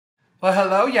Well,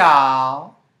 hello,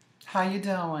 y'all. How you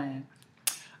doing?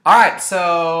 All right,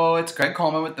 so it's Greg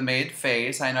Coleman with the Made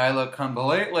Face. I know I look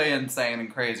completely insane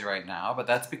and crazy right now, but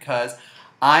that's because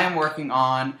I am working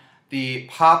on the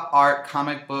pop art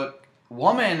comic book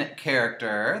woman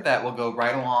character that will go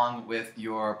right along with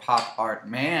your pop art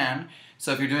man.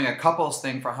 So if you're doing a couples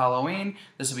thing for Halloween,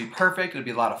 this will be perfect. It'll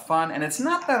be a lot of fun, and it's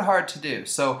not that hard to do.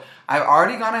 So I've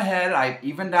already gone ahead. I've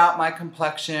evened out my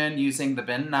complexion using the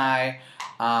Ben Nye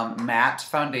matte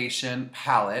foundation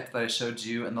palette that I showed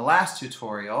you in the last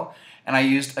tutorial, and I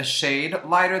used a shade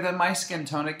lighter than my skin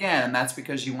tone again, and that's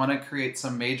because you want to create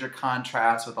some major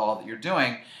contrast with all that you're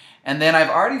doing. And then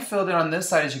I've already filled in on this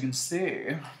side, as you can see.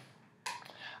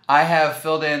 I have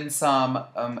filled in some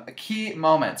key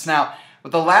moments. Now,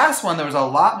 with the last one, there was a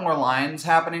lot more lines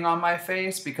happening on my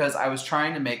face because I was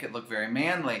trying to make it look very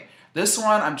manly. This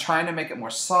one, I'm trying to make it more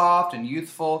soft and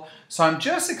youthful, so I'm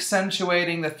just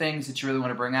accentuating the things that you really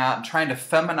want to bring out and trying to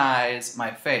feminize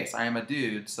my face. I am a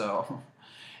dude, so...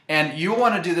 And you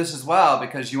want to do this as well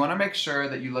because you want to make sure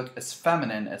that you look as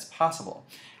feminine as possible.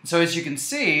 So as you can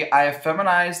see, I have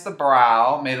feminized the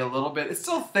brow, made it a little bit... It's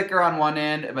still thicker on one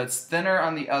end, but it's thinner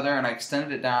on the other, and I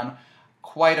extended it down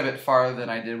quite a bit farther than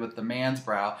I did with the man's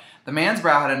brow. The man's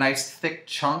brow had a nice thick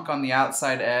chunk on the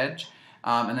outside edge,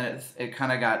 and then it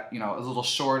kind of got, you know, a little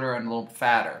shorter and a little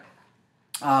fatter.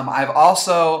 I've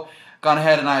also gone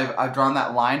ahead and I've drawn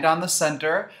that line down the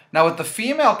center. Now with the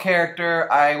female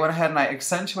character, I went ahead and I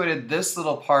accentuated this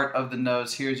little part of the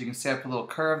nose here. As you can see, I put a little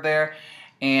curve there.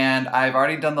 And I've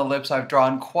already done the lips. I've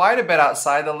drawn quite a bit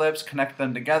outside the lips, connected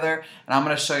them together, and I'm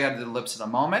going to show you how to do the lips in a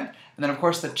moment. And then of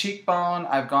course the cheekbone,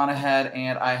 I've gone ahead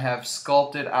and I have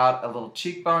sculpted out a little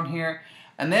cheekbone here.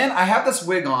 And then I have this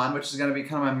wig on, which is going to be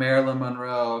kind of my Marilyn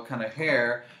Monroe kind of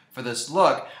hair for this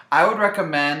look. I would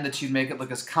recommend that you make it look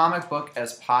as comic book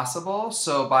as possible.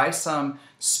 So buy some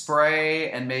spray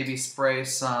and maybe spray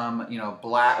some, you know,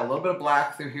 black, a little bit of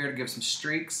black through here to give some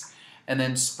streaks, and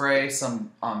then spray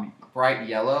some bright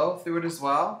yellow through it as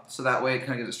well. So that way it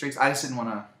kind of gives it streaks. I just didn't want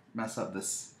to mess up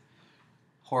this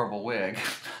horrible wig.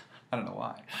 I don't know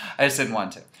why. I just didn't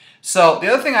want to. So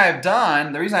the other thing I've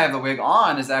done, the reason I have the wig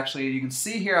on is actually, you can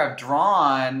see here I've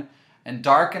drawn and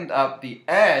darkened up the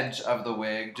edge of the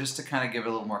wig just to kind of give it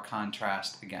a little more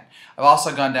contrast again. I've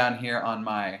also gone down here on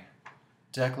my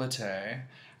décolleté,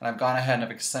 and I've gone ahead and I've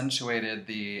accentuated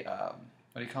the, what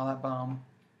do you call that bone?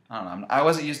 I don't know. I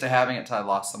wasn't used to having it until I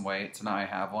lost some weight, so now I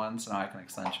have one, so now I can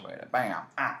accentuate it. Bam!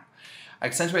 I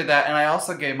accentuated that, and I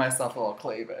also gave myself a little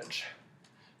cleavage.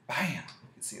 Bam! You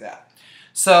can see that.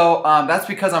 So that's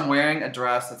because I'm wearing a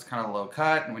dress that's kind of low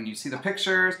cut, and when you see the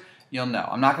pictures, you'll know.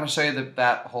 I'm not going to show you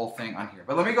that whole thing on here.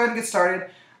 But let me go ahead and get started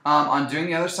on doing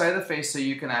the other side of the face so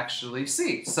you can actually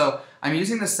see. So I'm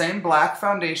using the same black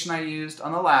foundation I used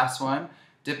on the last one,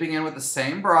 dipping in with the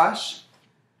same brush.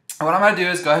 And what I'm going to do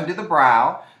is go ahead and do the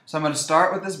brow. So I'm going to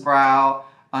start with this brow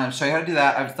and show you how to do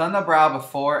that. I've done the brow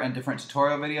before in different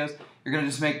tutorial videos. You're going to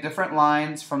just make different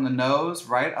lines from the nose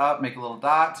right up, make a little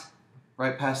dot.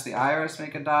 Right past the iris,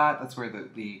 make a dot. That's where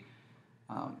the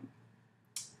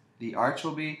arch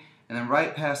will be. And then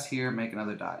right past here, make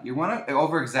another dot. You want to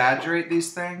over-exaggerate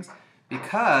these things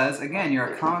because, again, you're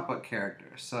a comic book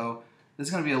character. So this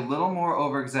is going to be a little more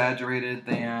over-exaggerated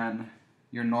than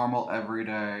your normal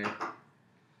everyday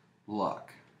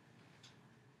look.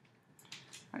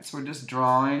 All right, so we're just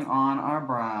drawing on our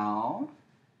brow,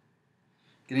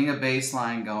 getting a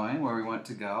baseline going where we want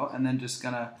to go, and then just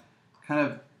going to kind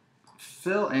of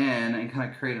fill in and kind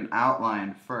of create an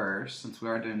outline first, since we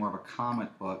are doing more of a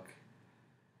comic book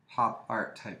pop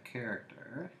art type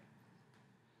character.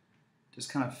 Just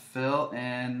kind of fill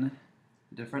in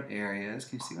different areas.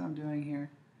 Can you see what I'm doing here?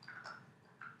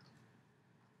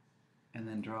 And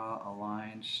then draw a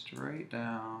line straight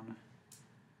down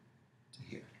to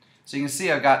here. So you can see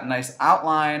I've got a nice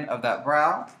outline of that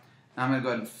brow. Now I'm going to go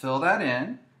ahead and fill that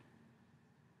in.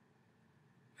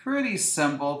 Pretty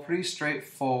simple, pretty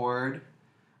straightforward.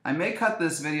 I may cut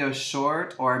this video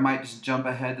short, or I might just jump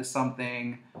ahead to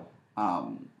something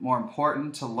more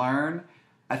important to learn.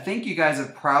 I think you guys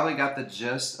have probably got the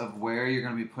gist of where you're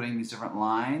going to be putting these different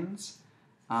lines.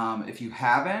 If you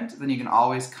haven't, then you can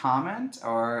always comment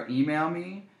or email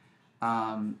me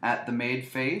at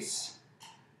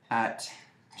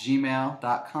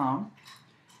themadeface@gmail.com,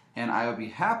 and I would be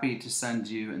happy to send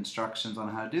you instructions on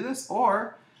how to do this,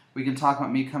 or we can talk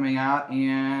about me coming out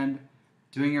and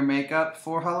doing your makeup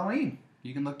for Halloween.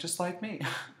 You can look just like me.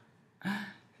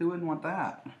 Who wouldn't want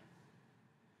that?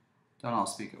 Don't all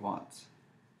speak at once.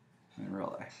 I mean,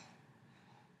 really.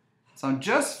 So I'm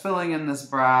just filling in this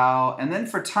brow, and then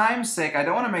for time's sake, I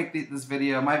don't want to make this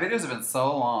video. My videos have been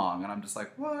so long, and I'm just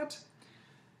like, what?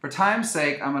 For time's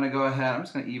sake, I'm going to go ahead. I'm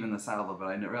just going to even this out a little bit.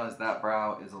 I didn't realize that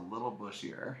brow is a little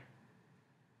bushier,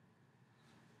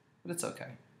 but it's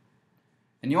okay.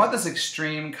 And you want this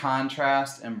extreme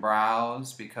contrast in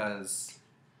brows because,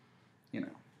 you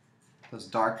know, those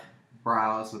dark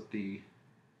brows with the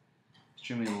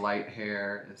extremely light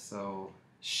hair is so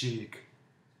chic.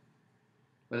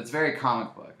 But it's very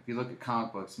comic book. If you look at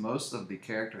comic books, most of the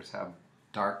characters have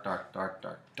dark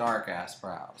ass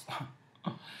brows.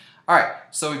 All right,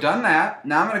 so we've done that.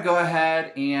 Now I'm going to go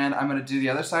ahead and I'm going to do the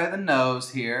other side of the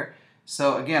nose here.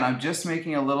 So again, I'm just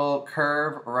making a little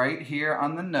curve right here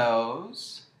on the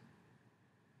nose.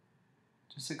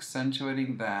 Just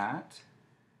accentuating that,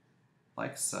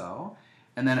 like so.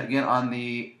 And then again on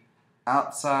the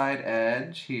outside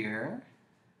edge here,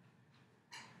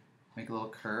 make a little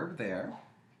curve there.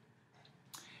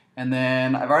 And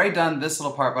then I've already done this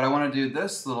little part, but I want to do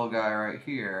this little guy right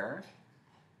here.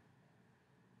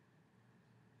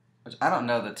 Which I don't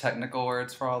know the technical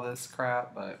words for all this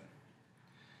crap, but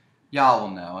y'all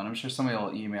will know. And I'm sure somebody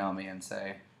will email me and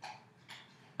say,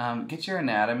 get your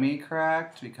anatomy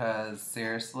correct, because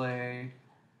seriously,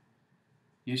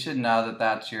 you should know that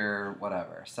that's your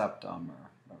whatever, septum or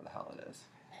whatever the hell it is.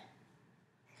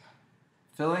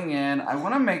 Filling in, I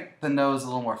want to make the nose a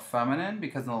little more feminine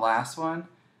because in the last one,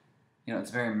 you know,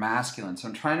 it's very masculine. So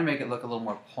I'm trying to make it look a little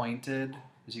more pointed,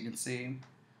 as you can see.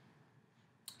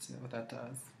 See what that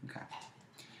does? Okay.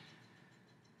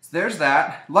 So there's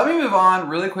that. Let me move on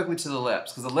really quickly to the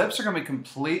lips, because the lips are going to be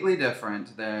completely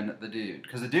different than the dude.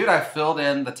 Because the dude, I filled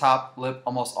in the top lip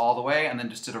almost all the way and then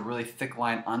just did a really thick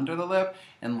line under the lip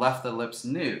and left the lips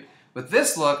nude. With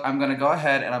this look, I'm going to go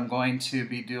ahead and I'm going to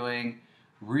be doing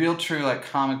real true, like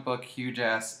comic book, huge,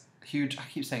 I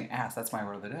keep saying ass, that's my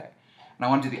word of the day. And I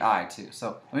want to do the eye too.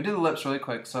 So let me do the lips really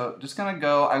quick. So just going to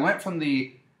go, I went from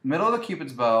the middle of the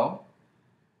Cupid's bow.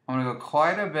 I'm going to go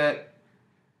quite a bit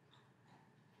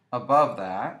above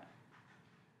that.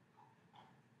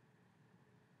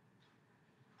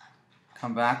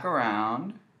 Come back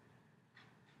around.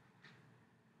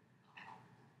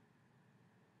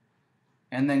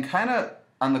 And then kind of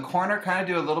on the corner, kind of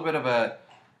do a little bit of a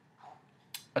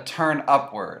turn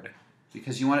upward,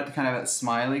 because you want it to kind of have a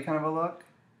smiley kind of a look.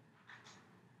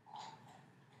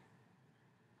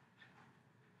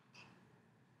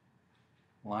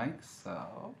 Like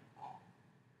so.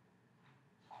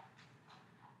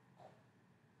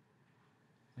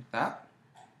 Like that.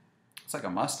 It's like a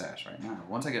mustache right now.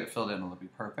 Once I get it filled in, it'll be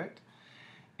perfect.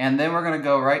 And then we're going to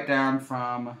go right down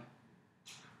from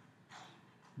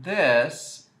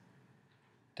this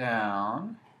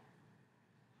down.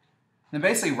 And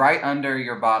basically right under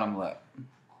your bottom lip.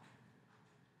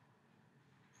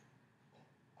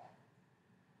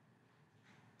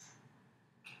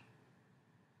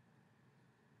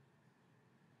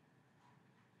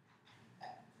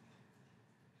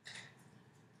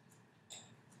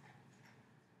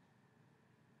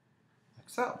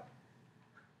 So,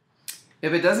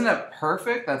 if it doesn't look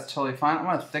perfect, that's totally fine. I'm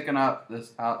going to thicken up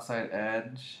this outside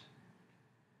edge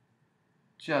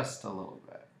just a little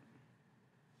bit.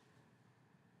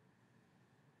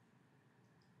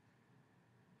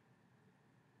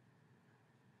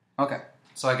 Okay,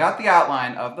 so I got the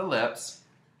outline of the lips.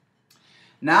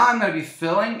 Now I'm going to be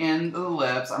filling in the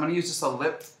lips. I'm going to use just a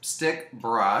lipstick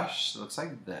brush. It looks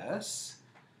like this.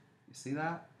 You see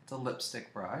that? It's a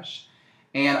lipstick brush.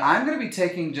 And I'm going to be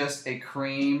taking just a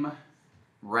cream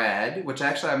red, which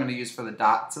actually I'm going to use for the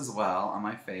dots as well on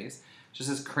my face. Just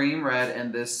this cream red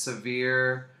and this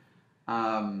severe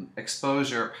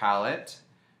exposure palette.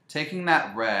 Taking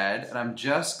that red, and I'm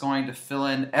just going to fill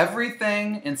in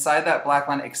everything inside that black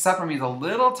line, except for me, the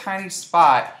little tiny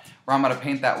spot where I'm going to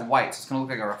paint that white. So it's going to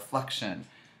look like a reflection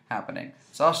happening.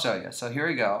 So I'll show you. So here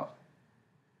we go.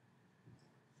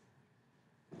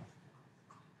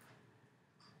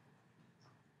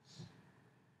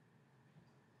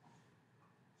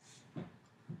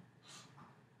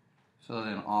 Fill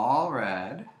it in all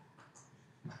red.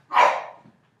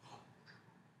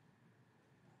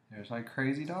 There's my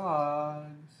crazy dogs.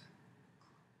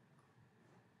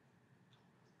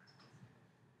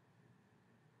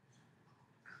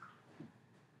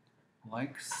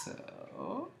 Like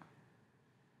so.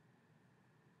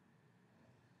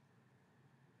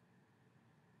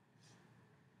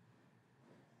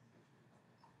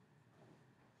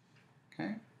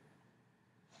 Okay.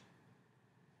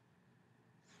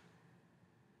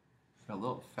 Go a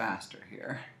little faster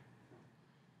here.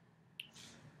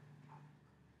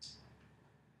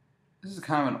 This is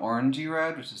kind of an orangey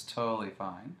red, which is totally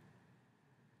fine.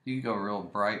 You could go real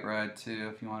bright red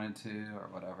too if you wanted to, or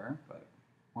whatever, but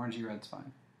orangey red's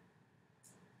fine.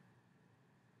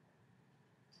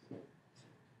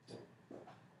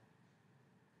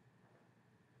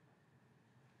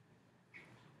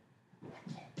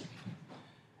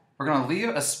 We're going to leave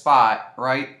a spot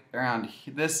right around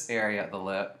this area of the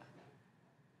lip.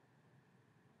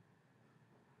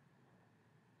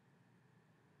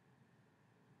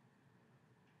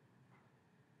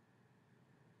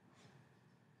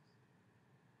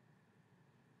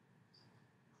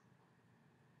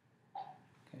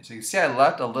 Okay, so you can see I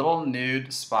left a little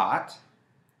nude spot.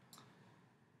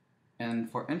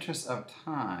 And for interest of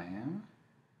time,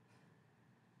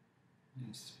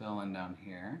 just fill in down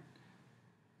here.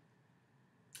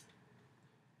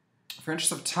 For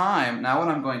interest of time, now what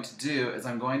I'm going to do is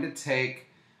I'm going to take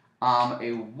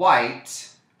a white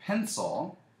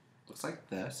pencil, looks like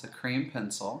this, a cream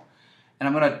pencil, and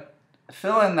I'm going to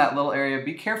fill in that little area.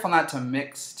 Be careful not to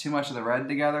mix too much of the red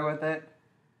together with it.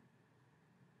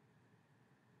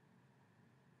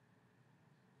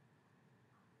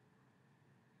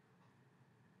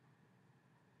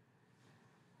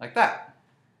 Like that.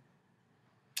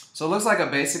 So it looks like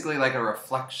basically like a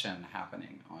reflection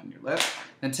happening on your lip.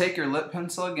 Then take your lip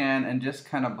pencil again and just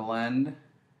kind of blend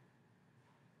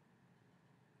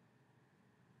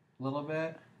a little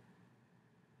bit.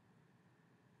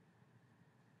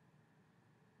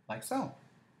 Like so.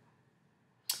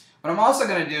 What I'm also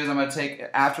going to do is I'm going to take,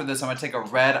 after this, I'm going to take a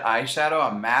red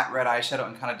eyeshadow, a matte red eyeshadow,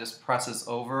 and kind of just press this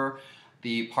over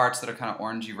the parts that are kind of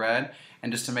orangey red,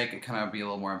 and just to make it kind of be a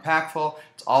little more impactful.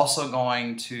 It's also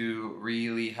going to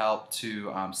really help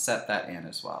to set that in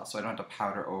as well, so I don't have to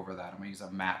powder over that. I'm going to use a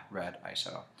matte red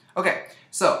eyeshadow. Okay,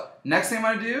 so next thing I'm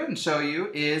going to do and show you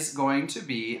is going to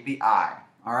be the eye.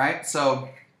 All right, so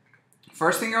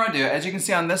first thing you're going to do, as you can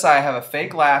see on this eye, I have a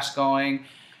fake lash going,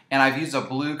 and I've used a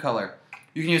blue color.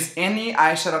 You can use any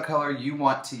eyeshadow color you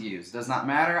want to use. It does not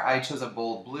matter. I chose a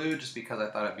bold blue just because I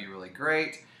thought it'd be really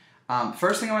great.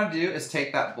 First thing I'm going to do is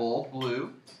take that bold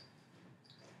blue,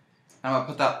 and I'm going to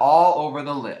put that all over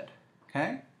the lid,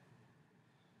 okay?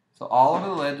 So all over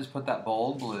the lid, just put that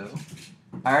bold blue.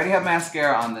 I already have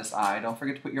mascara on this eye. Don't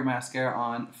forget to put your mascara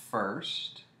on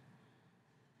first.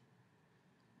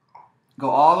 Go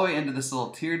all the way into this little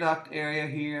tear duct area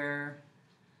here.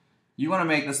 You want to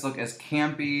make this look as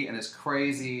campy and as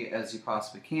crazy as you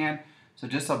possibly can. So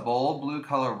just a bold blue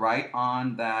color right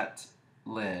on that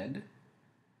lid.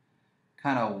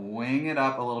 Kind of wing it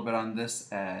up a little bit on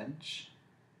this edge.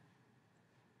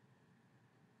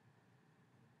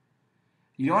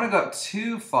 You don't want to go up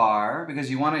too far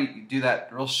because you want to do that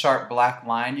real sharp black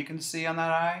line you can see on that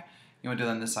eye. You want to do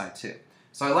that on this side too.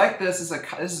 So I like this. This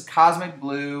is Cosmic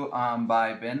Blue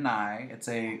by Ben Nye. It's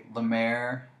a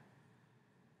Lumiere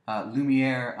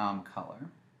color.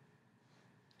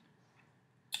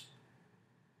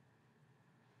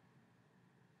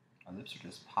 My lips are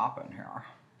just popping here.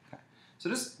 Okay. So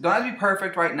just don't have to be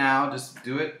perfect right now. Just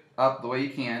do it up the way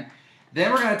you can.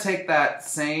 Then we're going to take that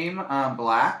same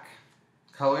black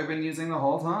color we've been using the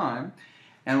whole time.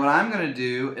 And what I'm going to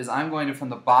do is I'm going to, from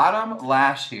the bottom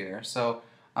lash here, so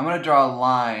I'm going to draw a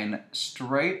line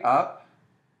straight up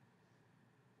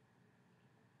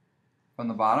from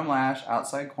the bottom lash,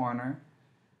 outside corner,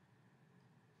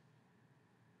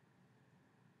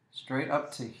 straight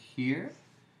up to here.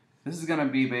 This is going to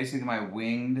be basically my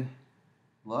winged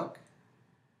look.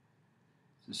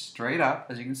 Just straight up,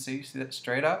 as you can see that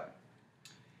straight up.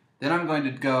 Then I'm going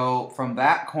to go from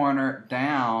that corner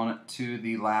down to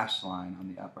the lash line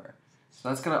on the upper. So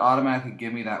that's going to automatically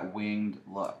give me that winged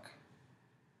look.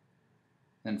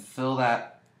 Then fill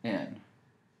that in.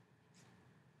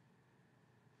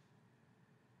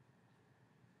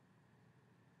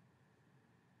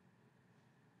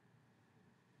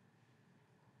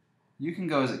 You can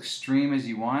go as extreme as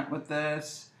you want with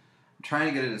this. I'm trying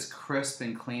to get it as crisp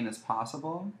and clean as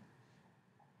possible.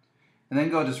 And then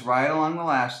go just right along the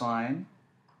lash line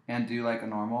and do like a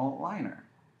normal liner.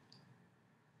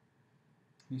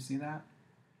 You see that?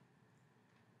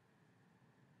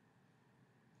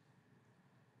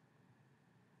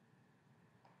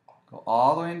 Go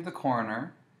all the way into the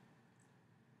corner,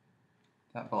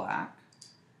 that black.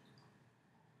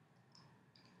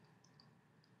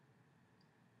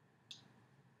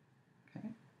 Okay.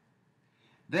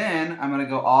 Then I'm going to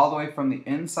go all the way from the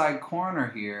inside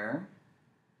corner here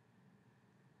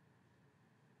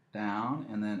down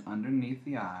and then underneath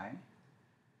the eye.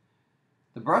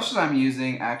 The brushes I'm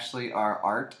using actually are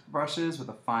art brushes with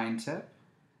a fine tip.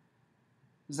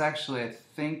 This is actually, I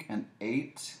think, an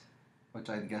 8, which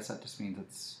I guess that just means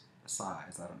it's a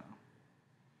size. I don't know.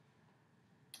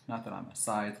 Not that I'm a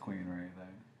size queen or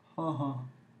anything.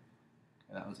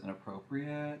 That was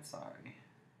inappropriate. Sorry.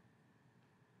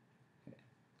 Okay.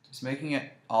 Just making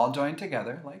it all joined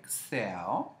together like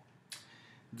so.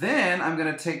 Then I'm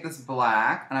going to take this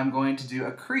black and I'm going to do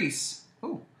a crease.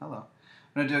 Ooh, hello.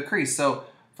 I'm going to do a crease. So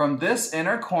from this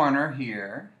inner corner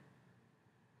here,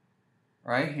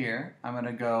 right here, I'm going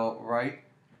to go right,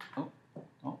 oh,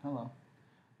 hello.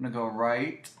 I'm going to go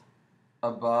right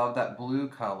above that blue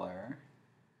color,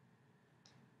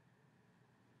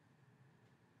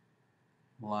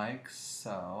 like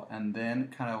so, and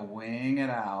then kind of wing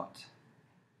it out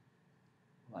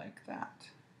like that.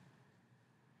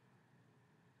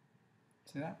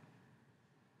 See that?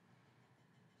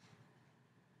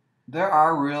 There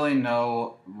are really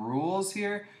no rules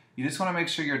here. You just want to make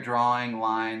sure you're drawing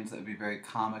lines that would be very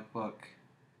comic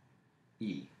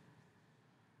book-y.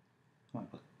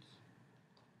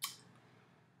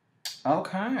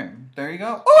 Okay, there you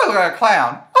go. Oh, look at a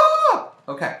clown. Oh!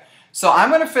 Okay, so I'm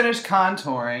going to finish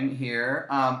contouring here.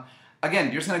 Again,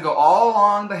 you're just going to go all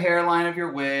along the hairline of your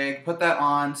wig, put that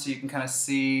on so you can kind of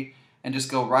see, and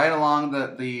just go right along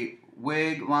the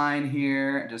wig line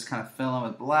here, and just kind of fill in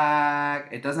with black.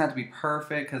 It doesn't have to be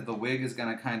perfect because the wig is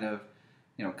going to kind of,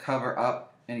 you know, cover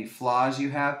up any flaws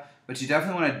you have, but you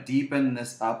definitely want to deepen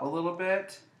this up a little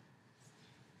bit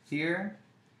here.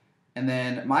 And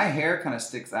then my hair kind of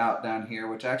sticks out down here,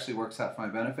 which actually works out for my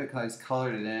benefit because I just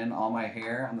colored it in, all my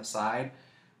hair on the side,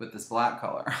 with this black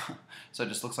color. So it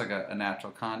just looks like a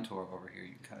natural contour over here. You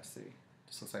can kind of see. It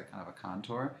just looks like kind of a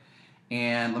contour.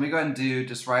 And let me go ahead and do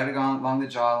just right along the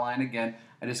jawline again.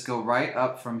 I just go right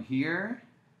up from here,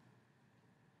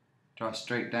 draw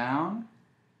straight down,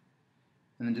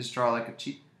 and then just draw like a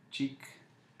cheek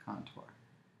contour.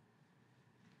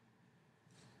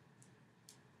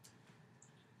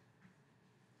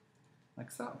 Like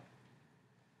so.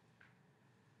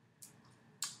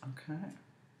 Okay.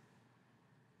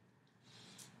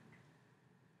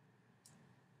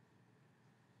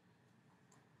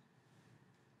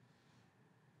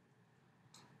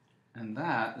 And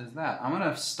that is that. I'm going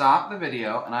to stop the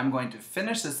video and I'm going to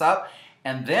finish this up,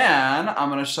 and then I'm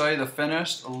going to show you the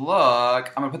finished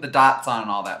look. I'm going to put the dots on and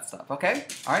all that stuff, okay?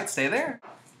 All right, stay there.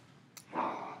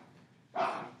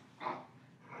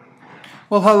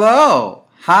 Well, hello.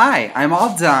 Hi, I'm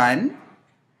all done.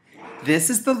 This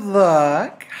is the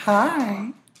look.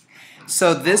 Hi.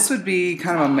 So this would be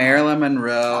kind of a Marilyn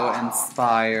Monroe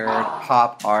inspired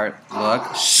pop art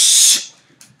look. Shh!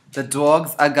 The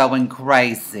dogs are going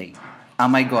crazy. Oh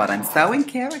my God, I'm so in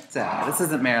character. This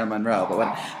isn't Marilyn Monroe, but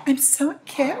what? I'm so in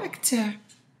character.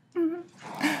 Boop,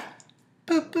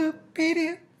 boop,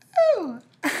 baby. Oh.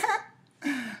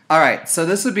 All right, so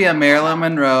this would be a Marilyn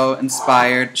Monroe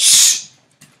inspired. Shh!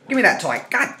 Give me that toy.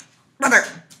 God, mother.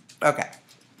 Okay.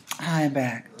 I'm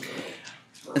back.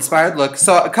 Inspired look.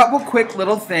 So a couple quick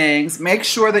little things. Make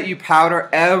sure that you powder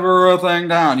everything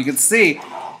down. You can see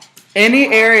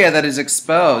any area that is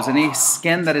exposed, any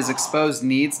skin that is exposed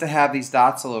needs to have these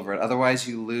dots all over it. Otherwise,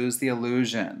 you lose the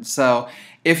illusion. So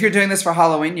if you're doing this for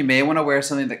Halloween, you may want to wear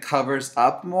something that covers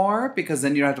up more because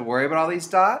then you don't have to worry about all these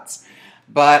dots.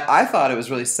 But I thought it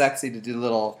was really sexy to do a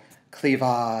little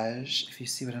cleavage, if you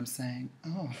see what I'm saying.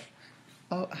 Oh,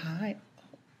 hi.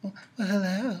 Oh, well,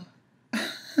 hello.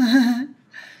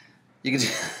 You can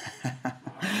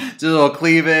do a little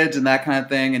cleavage and that kind of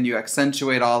thing, and you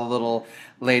accentuate all the little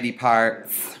lady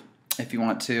parts if you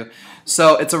want to.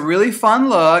 So it's a really fun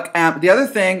look. The other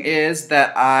thing is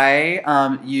that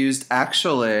I used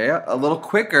actually a little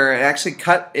quicker. I actually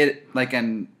cut it like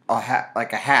a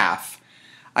half.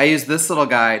 I used this little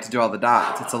guy to do all the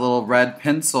dots. It's a little red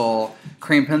pencil,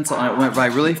 cream pencil, and it went by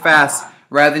really fast.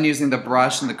 Rather than using the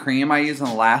brush and the cream I used in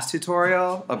the last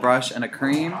tutorial, a brush and a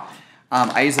cream,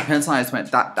 I used a pencil and I just went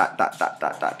dot, dot, dot, dot,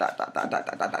 dot, dot, dot, dot, dot, dot,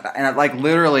 dot, dot, dot, and it like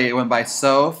literally it went by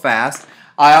so fast.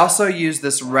 I also used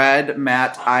this Red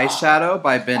Matte Eyeshadow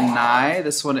by Ben Nye.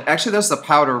 This one, actually this is a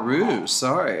Powder Rouge,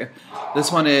 sorry.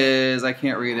 This one is, I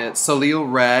can't read it, Soleil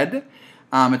Red.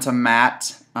 It's a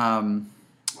matte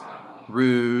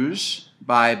Rouge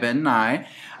by Ben Nye.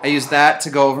 I used that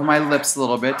to go over my lips a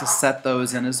little bit to set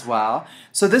those in as well.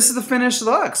 So this is the finished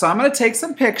look. So I'm going to take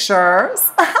some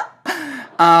pictures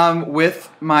with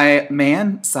my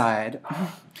man side.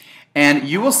 And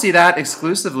you will see that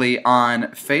exclusively on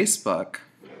Facebook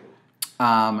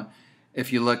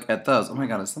if you look at those. Oh my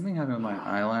God, is something happening with my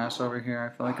eyelash over here? I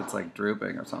feel like it's like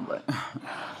drooping or something.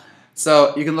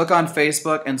 So you can look on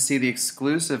Facebook and see the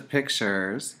exclusive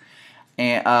pictures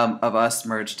of us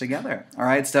merged together. All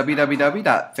right, it's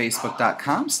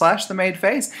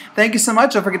www.facebook.com/themadeface. Thank you so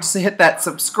much. Don't forget to hit that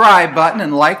subscribe button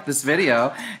and like this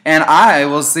video. And I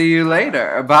will see you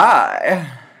later. Bye.